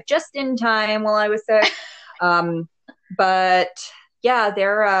arrived just in time while I was sick. But yeah,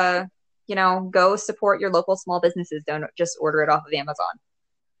 they're go support your local small businesses. Don't just order it off of Amazon.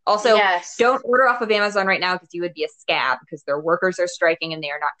 Also, Yes. don't order off of Amazon right now because you would be a scab because their workers are striking and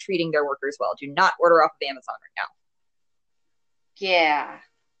they are not treating their workers well. Do not order off of Amazon right Yeah.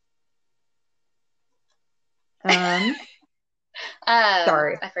 now.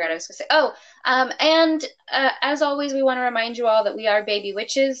 Sorry. I forgot I was going to say. Oh, and as always, we want to remind you all that we are baby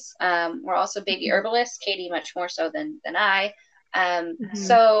witches. We're also baby herbalists. Katie much more so than I.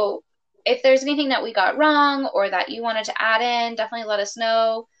 So if there's anything that we got wrong or that you wanted to add in, definitely let us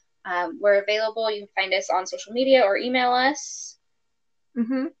know. We're available. You can find us on social media or email us.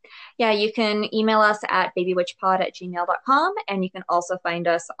 Yeah, you can email us at babywitchpod@gmail.com, and you can also find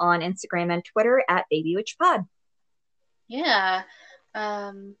us on Instagram and Twitter at babywitchpod. Yeah.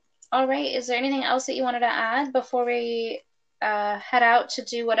 All right. Is there anything else that you wanted to add before we head out to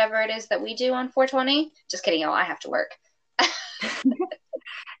do whatever it is that we do on 420? Just kidding, y'all. I have to work.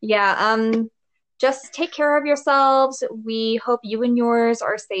 Yeah, just take care of yourselves. We hope you and yours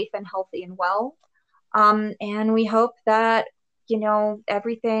are safe and healthy and well. And we hope that,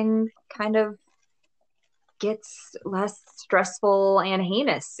 everything kind of gets less stressful and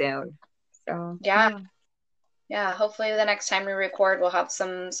heinous soon. So Yeah. Hopefully the next time we record we'll have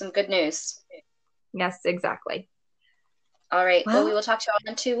some good news. Yes, exactly. All right. Well, we will talk to you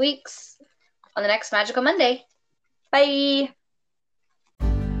all in 2 weeks on the next Magical Monday. Bye.